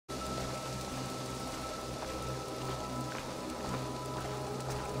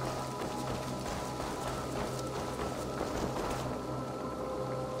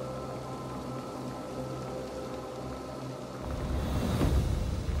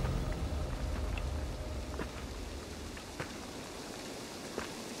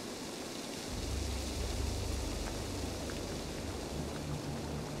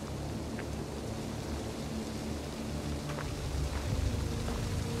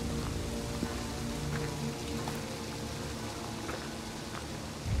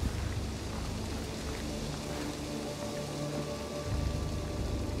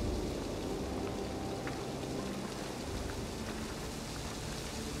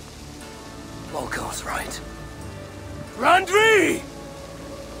Volko's right. Randvi!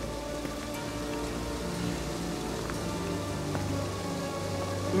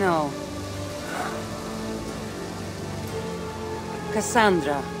 No.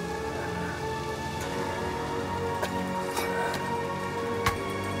 Kassandra.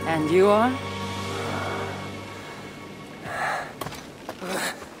 And you are?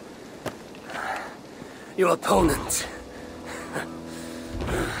 Your opponent.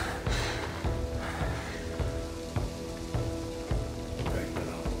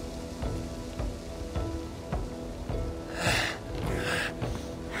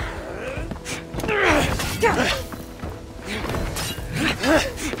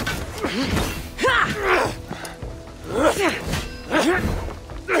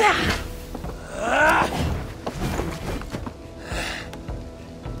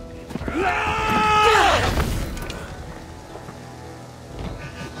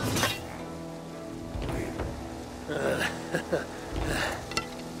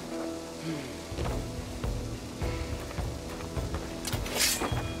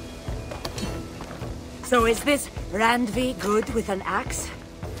 So is this Randvi good with an axe?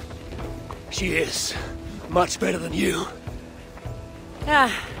 She is. Much better than you.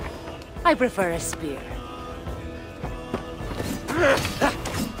 Ah, I prefer a spear.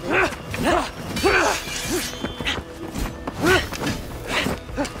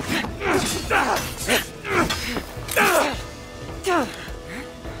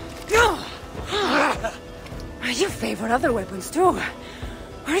 You favor other weapons too.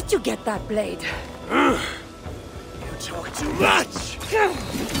 Where'd you get that blade? You talk too much!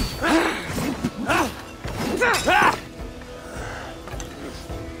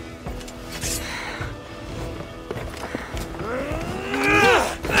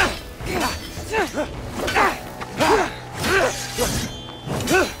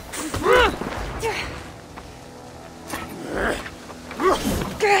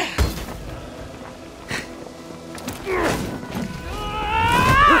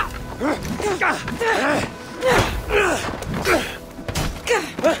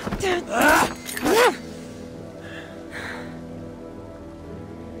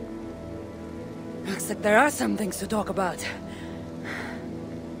 Looks like there are some things to talk about.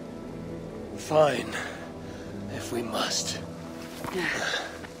 Fine. If we must.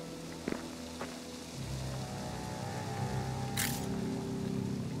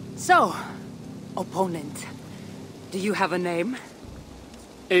 So, opponent, do you have a name?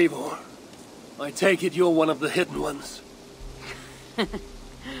 Eivor, I take it you're one of the hidden ones.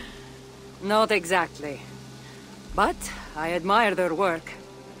 Not exactly. But I admire their work.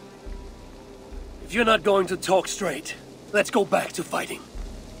 If you're not going to talk straight, let's go back to fighting.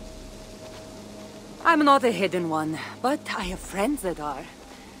 I'm not a hidden one, but I have friends that are.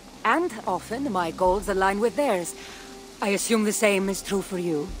 And often my goals align with theirs. I assume the same is true for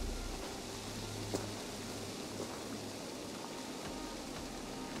you.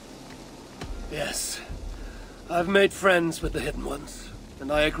 Yes. I've made friends with the hidden ones,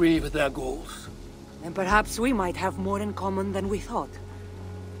 and I agree with their goals. And perhaps we might have more in common than we thought.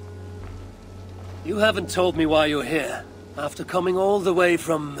 You haven't told me why you're here, after coming all the way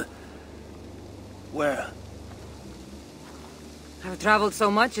from... where? I've traveled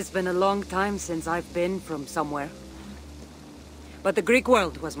so much, it's been a long time since I've been from somewhere. But the Greek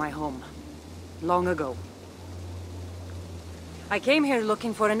world was my home. Long ago. I came here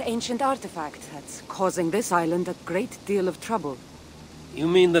looking for an ancient artifact that's causing this island a great deal of trouble. You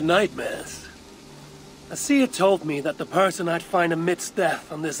mean the nightmares? A seer told me that the person I'd find amidst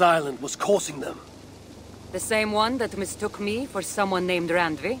death on this island was causing them. The same one that mistook me for someone named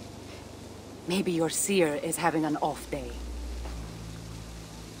Randvi? Maybe your seer is having an off day.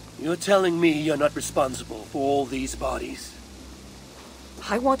 You're telling me you're not responsible for all these bodies?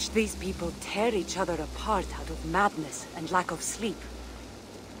 I watched these people tear each other apart out of madness and lack of sleep.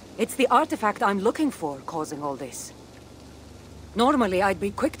 It's the artifact I'm looking for causing all this. Normally I'd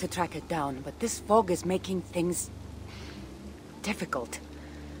be quick to track it down, but this fog is making things... difficult.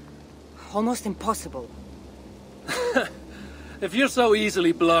 Almost impossible. If you're so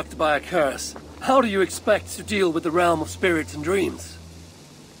easily blocked by a curse, how do you expect to deal with the realm of spirits and dreams?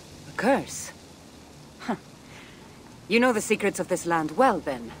 A curse? Huh. You know the secrets of this land well,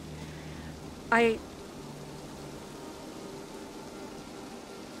 then.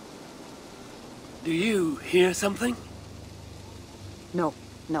 Do you hear something? No,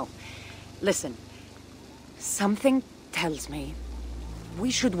 no. Listen. Something tells me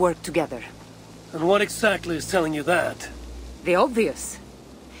we should work together. And what exactly is telling you that? The obvious.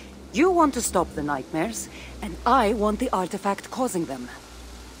 You want to stop the nightmares, and I want the artifact causing them.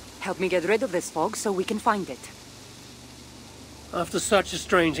 Help me get rid of this fog so we can find it. After such a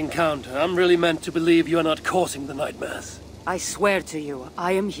strange encounter, I'm really meant to believe you are not causing the nightmares. I swear to you,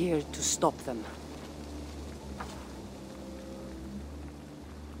 I am here to stop them.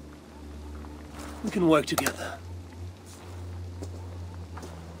 We can work together.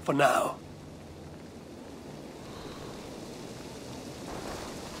 For now.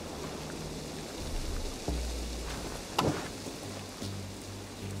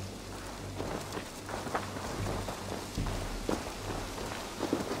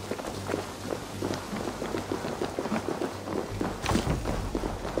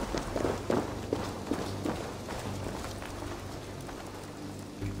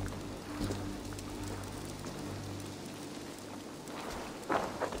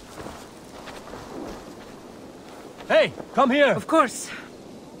 Hey, come here! Of course.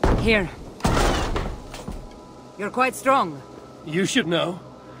 Here. You're quite strong. You should know.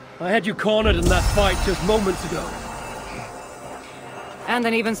 I had you cornered in that fight just moments ago. And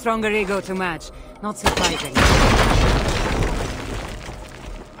an even stronger ego to match. Not surprising.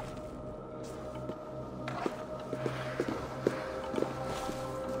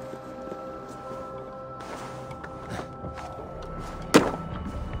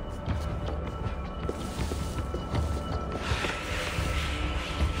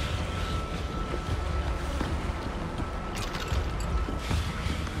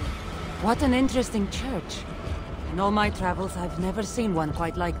 What an interesting church. In all my travels, I've never seen one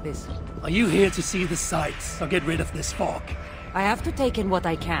quite like this. Are you here to see the sights, or get rid of this fog? I have to take in what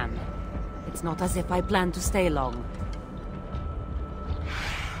I can. It's not as if I plan to stay long.